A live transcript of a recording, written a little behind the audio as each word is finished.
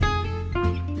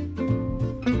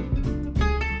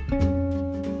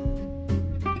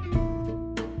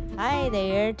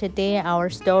there. Today our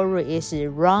story is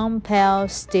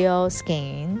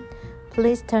Rumpelstiltskin.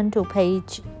 Please turn to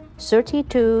page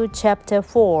 32, chapter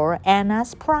 4,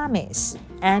 Anna's Promise.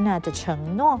 Anna 的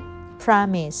承诺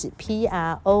Promise,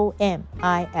 P-R-O-M-I-S-E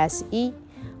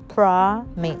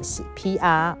Promise,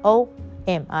 P-R-O-M-I-S-E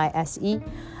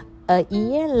A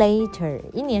year later,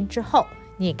 一年之后，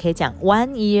你也可以讲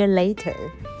one year later.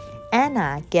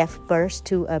 Anna gave birth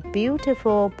to a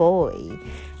beautiful boy.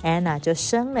 Anna 就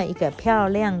生了一个漂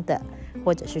亮的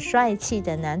或者是帅气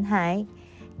的男孩。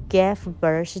Gave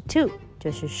birth to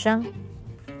就是生，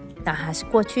那它是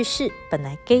过去式，本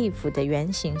来 gave 的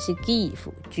原型是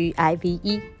give,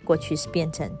 G-I-V-E, 过去式变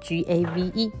成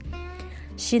G-A-V-E.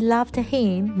 She loved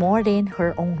him more than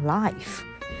her own life.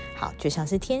 好，就像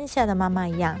是天下的妈妈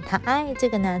一样，她爱这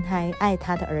个男孩，爱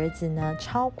她的儿子呢，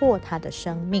超过她的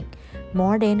生命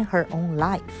more than her own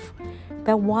life.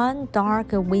 But one dark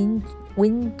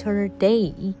winter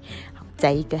day,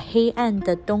 在一个黑暗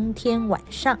的冬天晚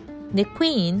上The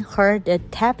queen heard a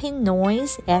tapping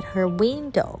noise at her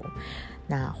window.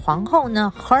 那皇后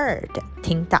呢 heard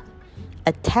听到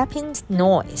a tapping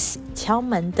noise 敲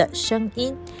门的声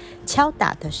音，敲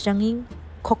打的声音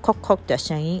 ，cock cock cock 的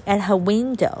声音 at her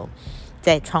window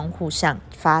在窗户上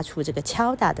发出这个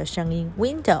敲打的声音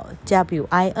window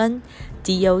W-I-N-D-O-W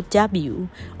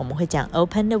我们会讲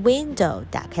open the window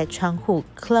打开窗户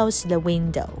close the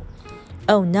window.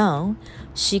 Oh no,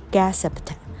 she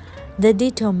gasped.The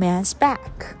little man's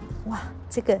back. 哇，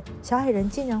这个小矮人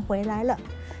竟然回来了。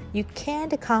You can't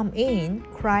come in,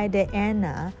 cried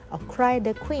Anna, or cried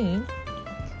the queen,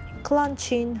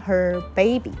 clutching her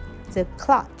baby. 这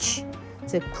clutch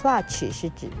是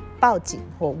指抱紧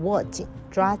或握紧、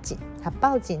抓紧。她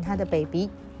抱紧她的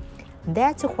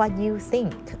baby.That's what you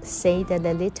think, said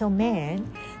the little man.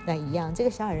 那一样，这个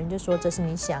小矮人就说：“这是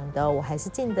你想的，我还是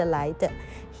进得来的。”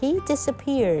 He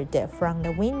disappeared from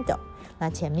the window.那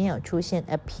前面有出现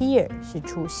appear 是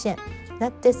出现，那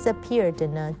disappeared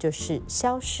呢就是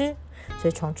消失，所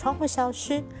以从窗户消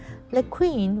失。The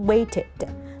queen waited.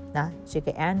 那这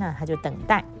个 Anna 她就等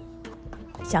待，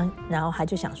然后她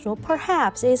就想说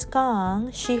Perhaps it's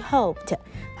gone. She hoped.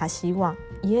 她希望，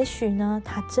也许呢，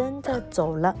她真的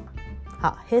走了。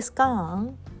好 ，he's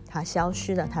gone. 她消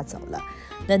失了，她走了。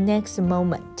The next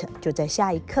moment 就在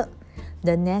下一刻。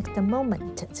The next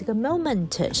moment 这个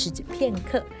moment 是指片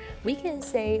刻 We can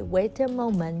say wait a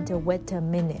moment, wait a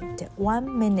minute, 1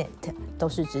 minute 都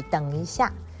是指等一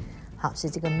下好，是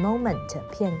这个 moment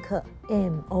片刻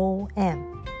M-O-M-E-N-T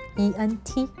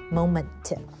moment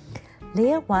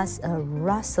There was a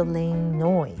rustling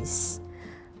noise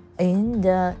in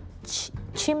the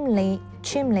chimney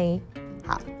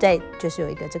好，在就是有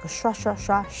一个这个刷刷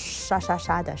刷刷刷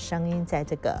刷的声音在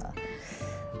这个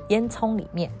烟囱里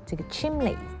面，这个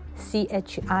chimney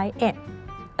C-H-I-M-N-E-Y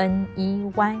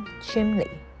chimney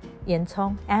烟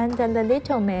囱 and the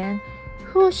little man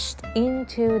whooshed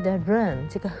into the room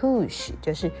这个 whoosh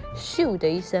就是咻的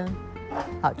一声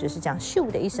好，就是讲咻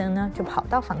的一声呢就跑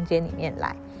到房间里面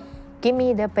来 Give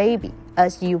me the baby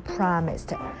as you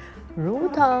promised 如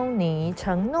同你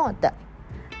承诺的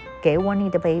给我你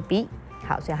的 baby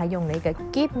好，所以他用了一个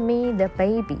Give me the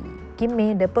baby Give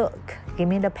me the book Give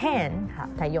me the pen 好，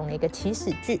他用了一个祈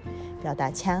使句表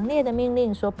达强烈的命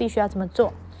令说必须要这么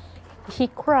做 He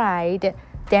cried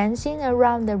dancing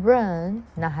around the room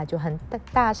那他就很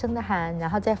大声的喊然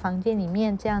后在房间里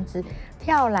面这样子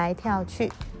跳来跳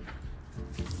去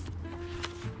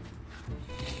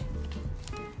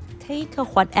Take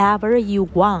whatever you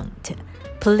want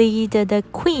pleaded the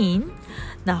queen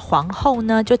那皇后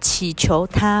呢就祈求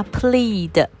他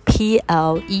plead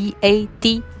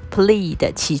P-L-E-A-D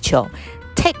plead 祈求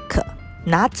take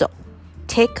拿走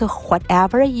take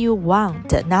whatever you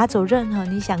want 拿走任何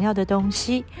你想要的东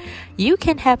西 You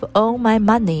can have all my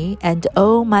money and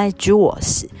all my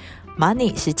jewels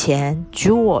money 是钱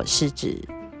jewel 是指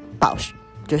宝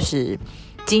就是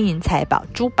金银财宝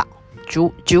珠宝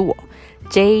jewel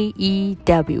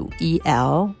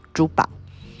J-E-W-E-L 珠宝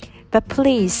But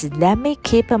please let me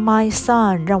keep my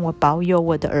son 让我保有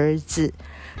我的儿子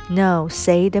No,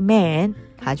 say the man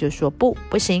他就说不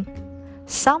行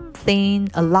Something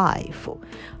alive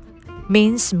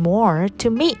means more to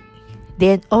me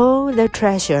than all the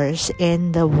treasures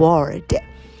in the world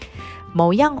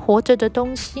某样活着的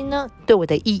东西呢对我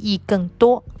的意义更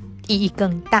多意义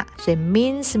更大所以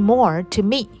means more to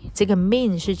me 这个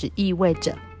mean 是指意味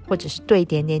着或者是对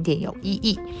点点点有意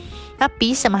义那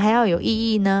比什么还要有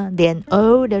意义呢 Than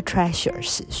all the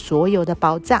treasures 所有的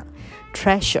宝藏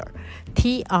Treasure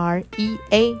T-R-E-A-S-U-R-E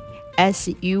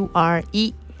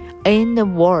in the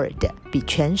world 比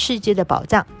全世界的宝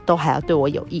藏都还要对我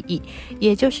有意义。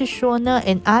也就是说呢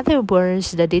in other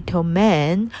words, the little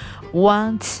man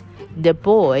wants the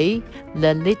boy,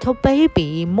 the little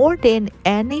baby, more than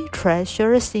any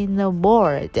treasures in the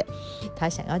world. 他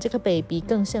想要这个 baby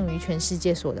更胜于全世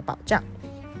界所有的宝藏。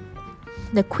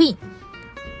The queen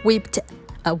wept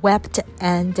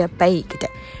and begged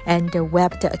and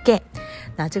wept again.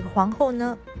 那这个皇后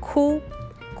呢，哭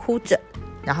着，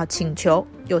然后请求，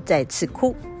又再次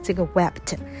哭。这个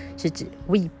wept 是指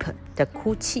weep 的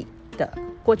哭泣的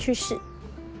过去式。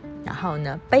然后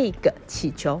呢 beg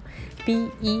祈求 beg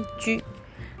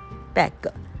beg。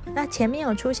那前面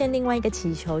有出现另外一个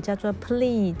祈求叫做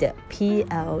plead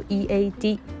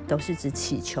plead， 都是指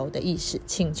祈求的意思，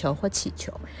请求或祈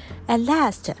求。At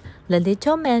last, the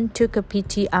little man took a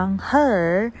pity on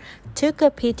her. Took a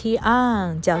pity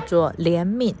on 叫做怜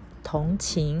悯同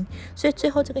情，所以最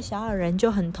后这个小矮人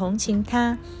就很同情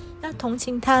他。那同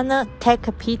情他呢 take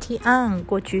a pity on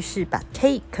过去式把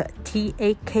take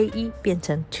take 变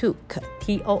成 took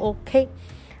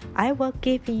took。I will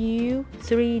give you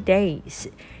 3 days,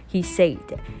 he said.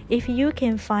 If you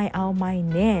can find out my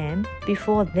name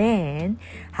before then.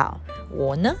 好，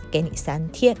我呢给你3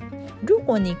天。如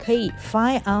果你可以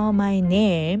find out my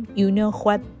name, you know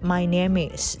what my name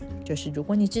is. 就是如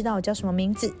果你知道我叫什么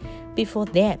名字 before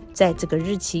then, 在这个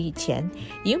日期以前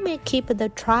you may keep the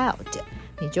child.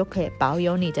 你就可以保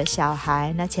有你的小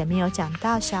孩。那前面有讲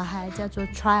到小孩叫做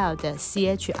child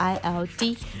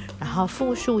child， 然后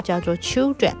复数叫做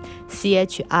children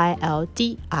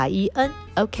children。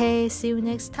 OK, see you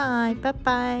next time. Bye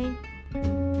bye.